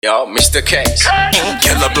Yo, Mr. Case.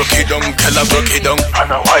 Killer broke it down, killer broke it down.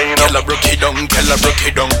 Killer broke it down, killer broke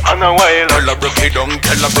it down. Killer broke it down,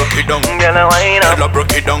 killer broke it down. Killer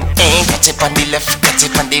broke it down. Catch it on the left, catch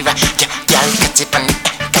it on the right. Girl, catch it on the,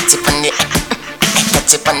 catch it on the, catch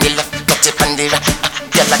it on the left, catch it on the right.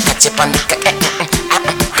 Girl, catch it on the,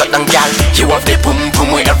 cut down, girl. You have the pum pum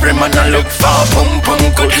where every man a look for. Pum pum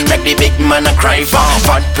good, make the big man a cry for.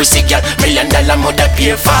 Fat pussy girl, $1,000,000 mother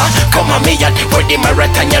pay for. Come on me yard, where the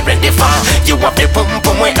marathon you ready for. You have the pum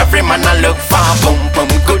pum where every man a look for. Pum pum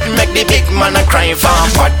good, make the big man a cry for.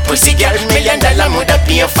 Fat pussy girl, $1,000,000 mother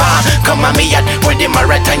pay for. Come on me yard, where the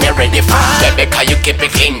marathon you ready for. Baby, cause you keep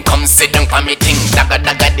it clean, come sit down for me thing. Dagga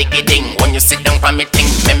dagga diggy ding, when you sit down for me thing.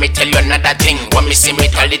 Let me tell you another thing, when me see me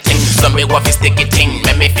tell the thing. So me want to stick it thing,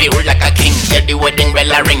 make me feel like a king. Get the wedding bell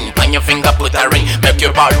a ring, on your finger put a ring. Make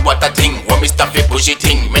your ball what a thing, when me stop it push it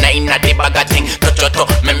thing. Me na inna the bag a thing, touch your toe,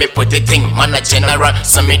 make me put it thing. Man a general,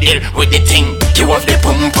 so me deal with the thing. You have the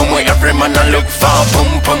pum pum where every man a look for. Pum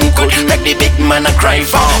pum good, make the big man a cry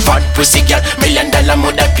for. Fat pussy girl, $1,000,000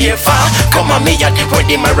 mother pay for. Come on me yard, where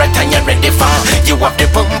the marathon you ready for. You have the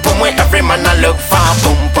pum pum where every man a look for.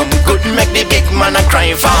 Pum pum good, make the big man a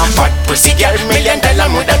cry for. Fat pussy girl, $1,000,000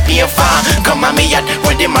 mother pay for. Come on me yard,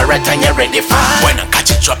 where the marathon you ready for. When I catch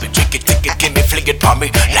it, drop it, drink it, take it, give me, flick it for me.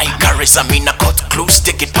 Like carrots, I mean I cut clues,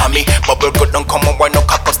 stick it for me. Bubble good, don't come on, why no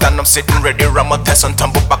cock up, stand up, sitting ready, ram a test on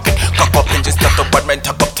tumble bucket. Cock up, engine start up, bad man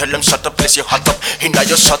tuck up, tell them shut up, place you hot up. Inna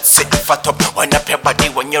your shot, sit fat up, wind up your body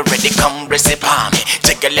when you're ready, come brace it for me.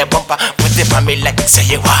 Take a little bumper, put it for me like say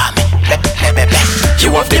you want me. You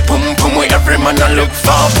have the pum pum where every man a look for.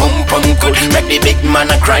 Pum pum good, make the big man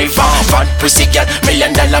a cry for. Fat pussy girl,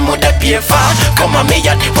 $1,000,000 mother pay for. Come on me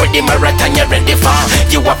yard, where the marathon you ready for.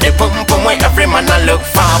 You have the pum pum where every man a look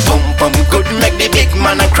for. Pum pum good, make the big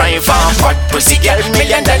man a cry for. Fat pussy girl,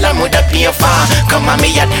 $1,000,000 mother pay for. Come on me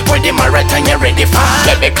yard, where the marathon you ready for.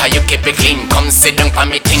 Baby, cause you keep it clean, come sit down for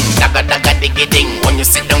me thing. Dagga dagga diggy ding, when you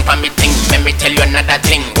sit down for me thing. Let me tell you another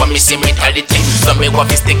thing, when me see me tell the thing. So me want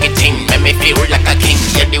to stick it thing, make me feel like a king.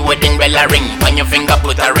 Get the wedding bell a ring, on your finger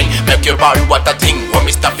put a ring. Make your ball what a thing, when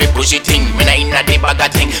me stop it push it thing. Me na inna the bag a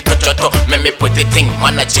thing, touch your toe, make me put it thing.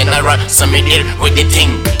 Man a general, so me deal with the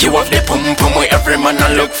thing. You have the pum pum where every man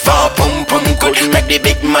a look for. Pum pum good, make the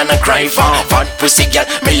big man a cry for. Fat pussy girl,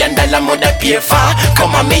 $1,000,000 mother pay for.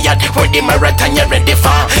 Come on me yard, where the marathon you ready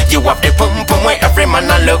for. You have the pum pum where every man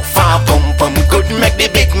a look for. Pum pum good, make the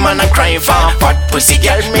big man a cry for. Fat pussy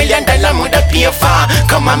girl, $1,000,000 mother pay for.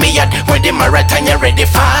 Come on me yard, where the marathon you ready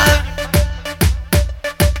for.